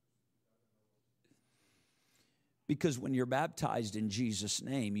 Because when you're baptized in Jesus'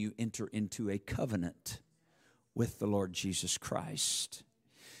 name, you enter into a covenant with the Lord Jesus Christ.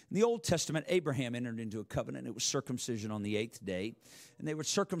 In the Old Testament, Abraham entered into a covenant. It was circumcision on the 8th day. And they would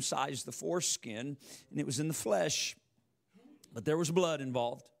circumcise the foreskin, and it was in the flesh. But there was blood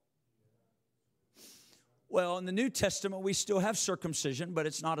involved. Well, in the New Testament, we still have circumcision, but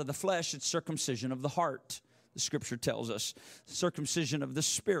it's not of the flesh. It's circumcision of the heart. The Scripture tells us circumcision of the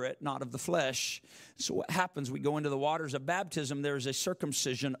Spirit, not of the flesh. So what happens? We go into the waters of baptism. There is a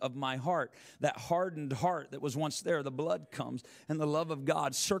circumcision of my heart. That hardened heart that was once there, the blood comes, and the love of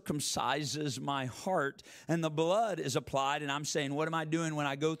God circumcises my heart, and the blood is applied. And I'm saying, what am I doing when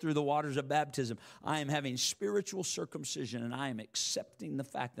I go through the waters of baptism? I am having spiritual circumcision, and I am accepting the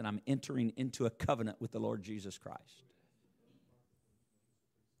fact that I'm entering into a covenant with the Lord Jesus Christ.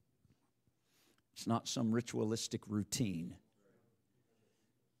 It's not some ritualistic routine.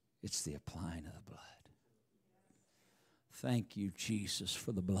 It's the applying of the blood. Thank you, Jesus,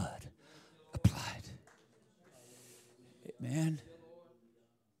 for the blood applied. Amen.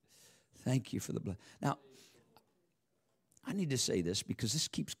 Thank you for the blood. Now, I need to say this because this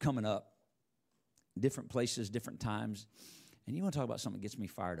keeps coming up. Different places, different times. And you want to talk about something that gets me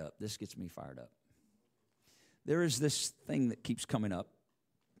fired up. This gets me fired up. There is this thing that keeps coming up.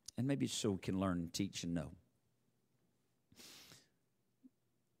 And maybe so we can learn and teach and know.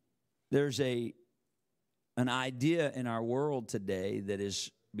 There's an idea in our world today that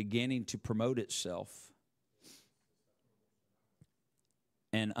is beginning to promote itself.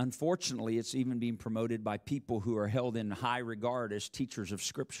 And unfortunately, it's even being promoted by people who are held in high regard as teachers of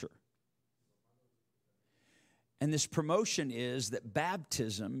Scripture. And this promotion is that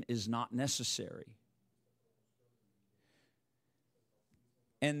baptism is not necessary.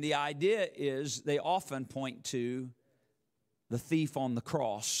 And the idea is they often point to the thief on the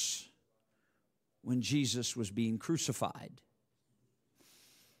cross when Jesus was being crucified.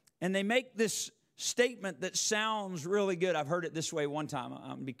 And they make this statement that sounds really good. I've heard it this way one time. I'm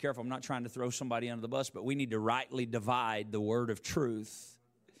going to be careful. I'm not trying to throw somebody under the bus, but we need to rightly divide the word of truth.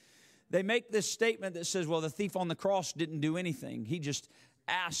 They make this statement that says, well, the thief on the cross didn't do anything. He just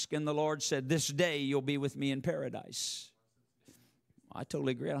asked, and the Lord said, this day you'll be with me in paradise. I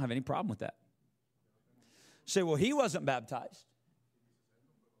totally agree. I don't have any problem with that. Say, well, he wasn't baptized.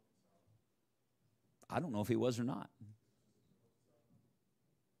 I don't know if he was or not.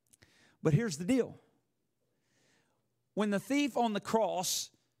 But here's the deal. When the thief on the cross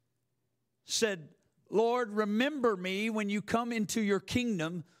said, Lord, remember me when you come into your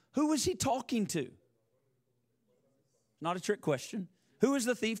kingdom, who was he talking to? Not a trick question. Who is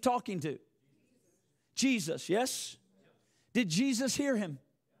the thief talking to? Jesus, yes? Did Jesus hear him?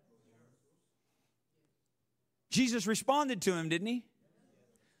 Jesus responded to him, didn't he?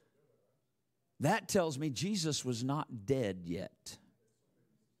 That tells me Jesus was not dead yet.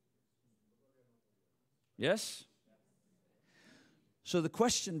 Yes? So the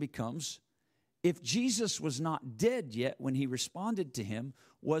question becomes, if Jesus was not dead yet when he responded to him,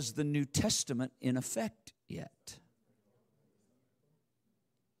 was the New Testament in effect yet?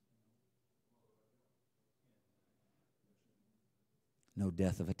 No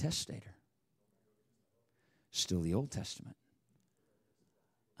death of a testator. Still the Old Testament.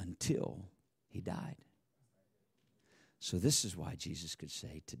 Until he died. So this is why Jesus could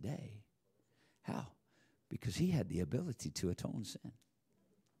say today. How? Because he had the ability to atone sin.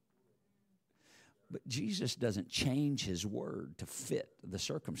 But Jesus doesn't change his word to fit the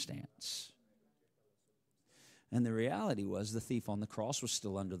circumstance. And the reality was the thief on the cross was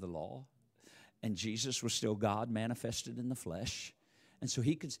still under the law. And Jesus was still God manifested in the flesh. And so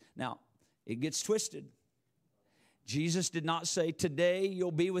he could, now, it gets twisted. Jesus did not say, today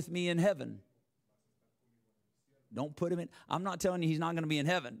you'll be with me in heaven. Don't put him in. I'm not telling you he's not going to be in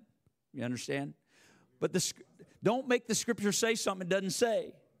heaven. You understand? But don't make the Scripture say something it doesn't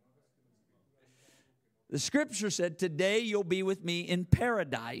say. The Scripture said, today you'll be with me in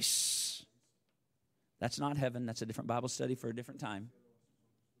paradise. That's not heaven. That's a different Bible study for a different time.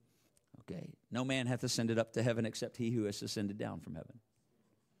 Okay. No man hath ascended up to heaven except he who has ascended down from heaven.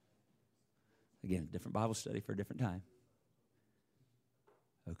 Again, different Bible study for a different time.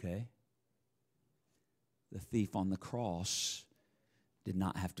 Okay? The thief on the cross did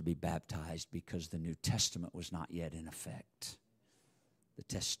not have to be baptized because the New Testament was not yet in effect. The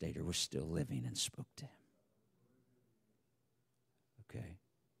testator was still living and spoke to him. Okay?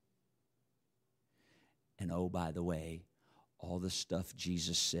 And oh, by the way, all the stuff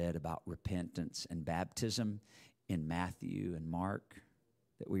Jesus said about repentance and baptism in Matthew and Mark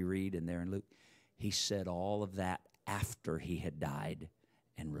that we read in there in Luke, he said all of that after he had died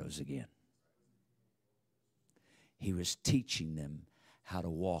and rose again. He was teaching them how to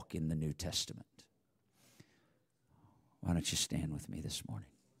walk in the New Testament. Why don't you stand with me this morning?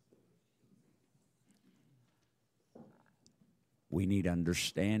 We need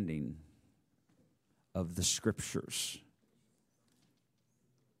understanding of the Scriptures.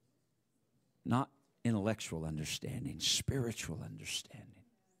 Not intellectual understanding, spiritual understanding.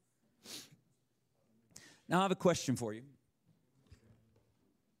 Now I have a question for you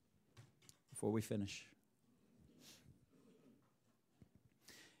before we finish.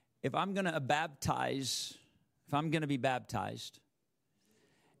 If I'm going to be baptized,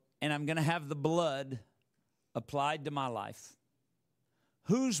 and I'm going to have the blood applied to my life,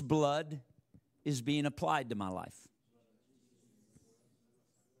 whose blood is being applied to my life?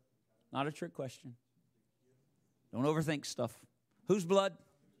 Not a trick question. Don't overthink stuff. Whose blood?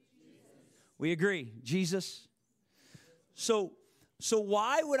 We agree, Jesus. So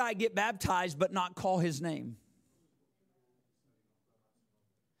why would I get baptized but not call his name?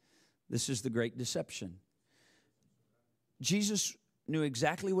 This is the great deception. Jesus knew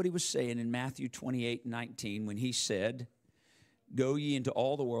exactly what he was saying in Matthew 28:19 when he said, "Go ye into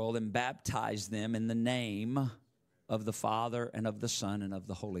all the world and baptize them in the name of the Father and of the Son and of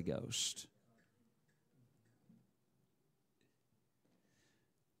the Holy Ghost."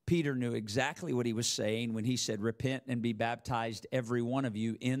 Peter knew exactly what he was saying when he said, "Repent and be baptized, every one of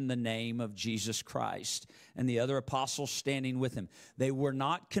you, in the name of Jesus Christ." And the other apostles standing with him, they were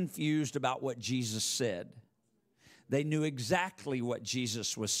not confused about what Jesus said. They knew exactly what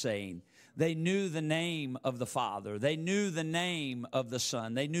Jesus was saying. They knew the name of the Father. They knew the name of the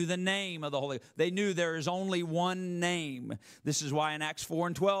Son. They knew the name of the Holy Ghost. They knew there is only one name. This is why in Acts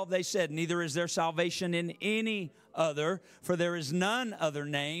 4:12 they said, "Neither is there salvation in any other, for there is none other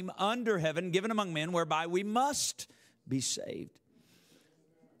name under heaven given among men whereby we must be saved."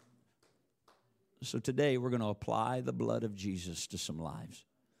 So today we're going to apply the blood of Jesus to some lives.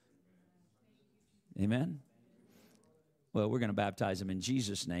 Amen? Well, we're going to baptize them in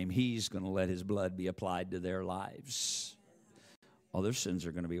Jesus' name. He's going to let his blood be applied to their lives. All their sins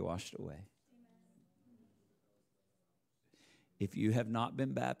are going to be washed away. If you have not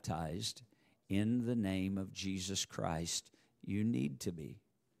been baptized in the name of Jesus Christ, you need to be.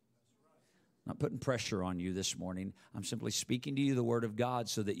 I'm not putting pressure on you this morning. I'm simply speaking to you the Word of God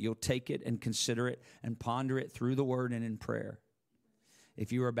so that you'll take it and consider it and ponder it through the Word and in prayer.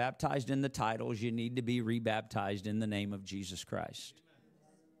 If you are baptized in the titles, you need to be rebaptized in the name of Jesus Christ.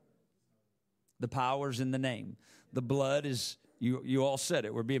 The power's in the name. The blood is, you all said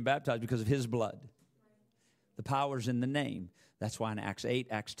it, we're being baptized because of his blood. The power's in the name. That's why in Acts 8,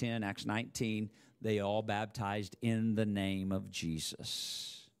 Acts 10, Acts 19, they all baptized in the name of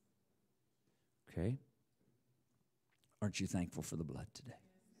Jesus. Okay? Aren't you thankful for the blood today?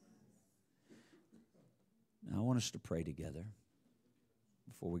 Now I want us to pray together.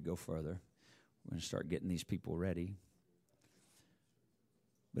 Before we go further, we're going to start getting these people ready.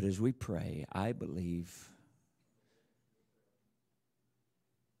 But as we pray, I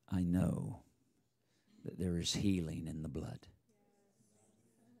know that there is healing in the blood.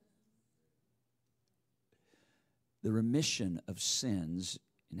 The remission of sins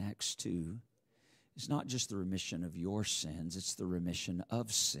in Acts 2 is not just the remission of your sins, it's the remission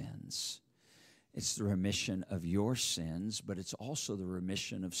of sins. It's the remission of your sins, but it's also the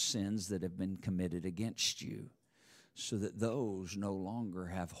remission of sins that have been committed against you, so that those no longer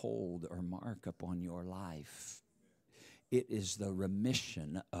have hold or mark upon your life. It is the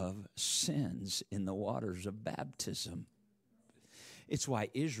remission of sins in the waters of baptism. It's why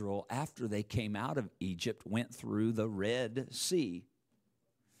Israel, after they came out of Egypt, went through the Red Sea.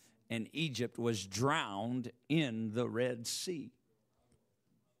 And Egypt was drowned in the Red Sea.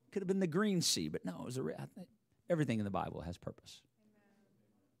 Could have been the Green Sea, but no, it was everything in the Bible has purpose.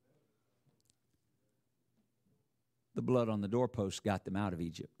 The blood on the doorpost got them out of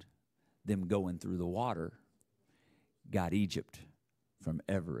Egypt. Them going through the water got Egypt from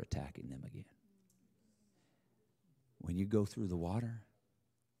ever attacking them again. When you go through the water,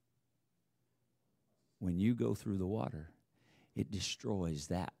 it destroys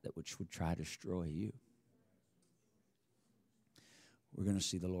that which would try to destroy you. We're going to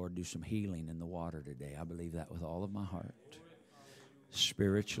see the Lord do some healing in the water today. I believe that with all of my heart.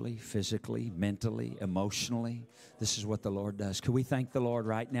 Spiritually, physically, mentally, emotionally. This is what the Lord does. Can we thank the Lord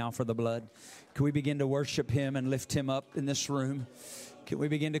right now for the blood? Can we begin to worship him and lift him up in this room? Can we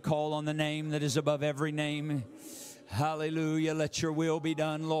begin to call on the name that is above every name? Hallelujah. Let your will be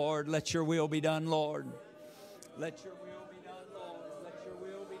done, Lord. Let your will be done, Lord. Let your will be done, Lord. Let your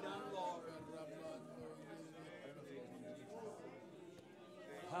will be done, Lord.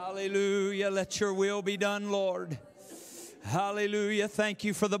 Hallelujah. Let your will be done, Lord. Hallelujah. Thank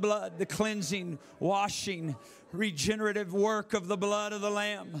you for the blood, the cleansing, washing, regenerative work of the blood of the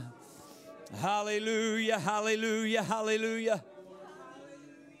Lamb. Hallelujah. Hallelujah. Hallelujah.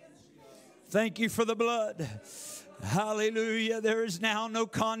 Thank you for the blood. Hallelujah. There is now no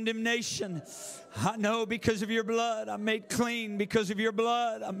condemnation. I know because of your blood I'm made clean. Because of your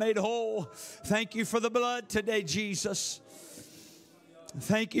blood I'm made whole. Thank you for the blood today, Jesus.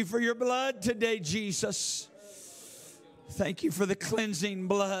 Thank you for your blood today, Jesus. Thank you for the cleansing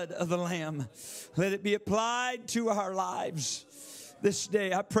blood of the Lamb. Let it be applied to our lives this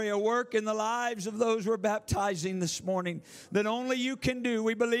day. I pray a work in the lives of those we're baptizing this morning that only you can do.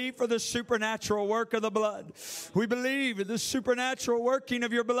 We believe for the supernatural work of the blood. We believe in the supernatural working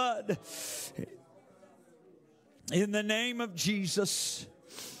of your blood. In the name of Jesus.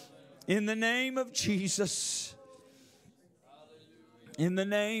 In the name of Jesus. In the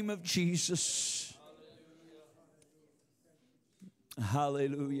name of Jesus.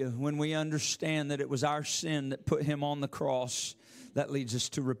 Hallelujah. When we understand that it was our sin that put him on the cross, that leads us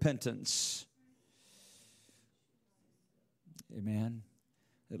to repentance. Amen.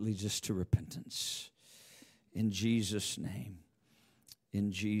 That leads us to repentance. In Jesus' name.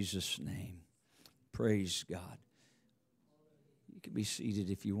 In Jesus' name. Praise God. You can be seated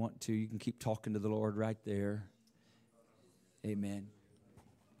if you want to. You can keep talking to the Lord right there. Amen.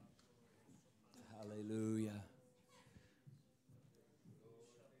 Hallelujah.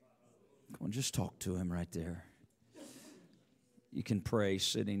 Come on, just talk to him right there. You can pray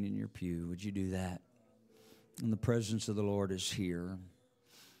sitting in your pew. Would you do that? And the presence of the Lord is here.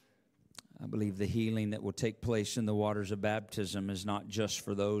 I believe the healing that will take place in the waters of baptism is not just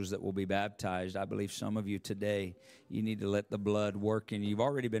for those that will be baptized. I believe some of you today, you need to let the blood work in you. You've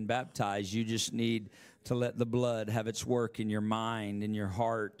already been baptized. You just need to let the blood have its work in your mind, in your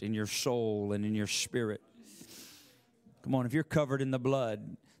heart, in your soul, and in your spirit. Come on, if you're covered in the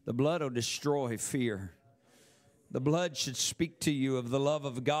blood will destroy fear. The blood should speak to you of the love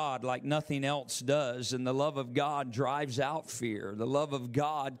of God like nothing else does. And the love of God drives out fear. The love of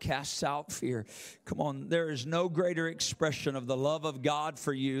God casts out fear. Come on, there is no greater expression of the love of God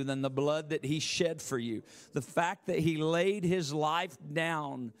for you than the blood that he shed for you. The fact that he laid his life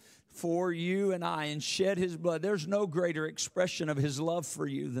down for you and I and shed his blood. There's no greater expression of his love for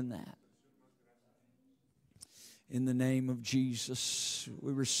you than that. In the name of Jesus,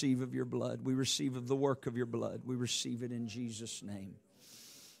 we receive of your blood. We receive of the work of your blood. We receive it in Jesus' name.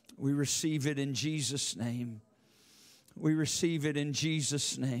 We receive it in Jesus' name. We receive it in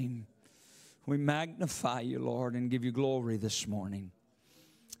Jesus' name. We magnify you, Lord, and give you glory this morning.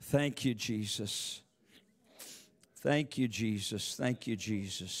 Thank you, Jesus. Thank you, Jesus. Thank you,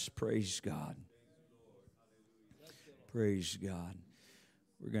 Jesus. Praise God. Praise God.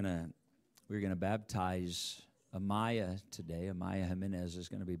 We're gonna baptize Amaya today. Amaya Jimenez is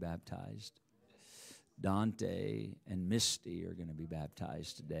going to be baptized. Dante and Misty are going to be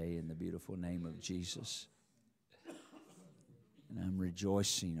baptized today in the beautiful name of Jesus. And I'm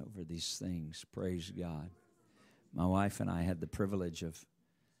rejoicing over these things. Praise God. My wife and I had the privilege of,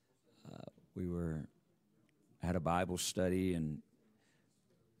 had a Bible study and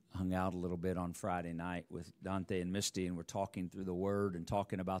hung out a little bit on Friday night with Dante and Misty, and we're talking through the Word and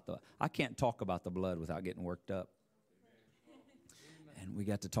talking about I can't talk about the blood without getting worked up. And we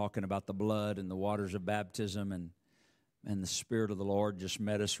got to talking about the blood and the waters of baptism, and the Spirit of the Lord just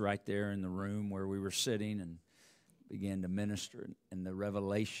met us right there in the room where we were sitting and began to minister. And the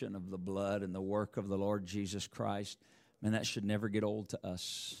revelation of the blood and the work of the Lord Jesus Christ, man, that should never get old to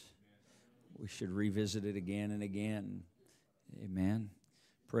us. We should revisit it again and again. Amen.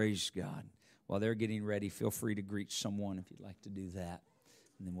 Praise God. While they're getting ready, feel free to greet someone if you'd like to do that.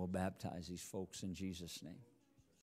 And then we'll baptize these folks in Jesus' name.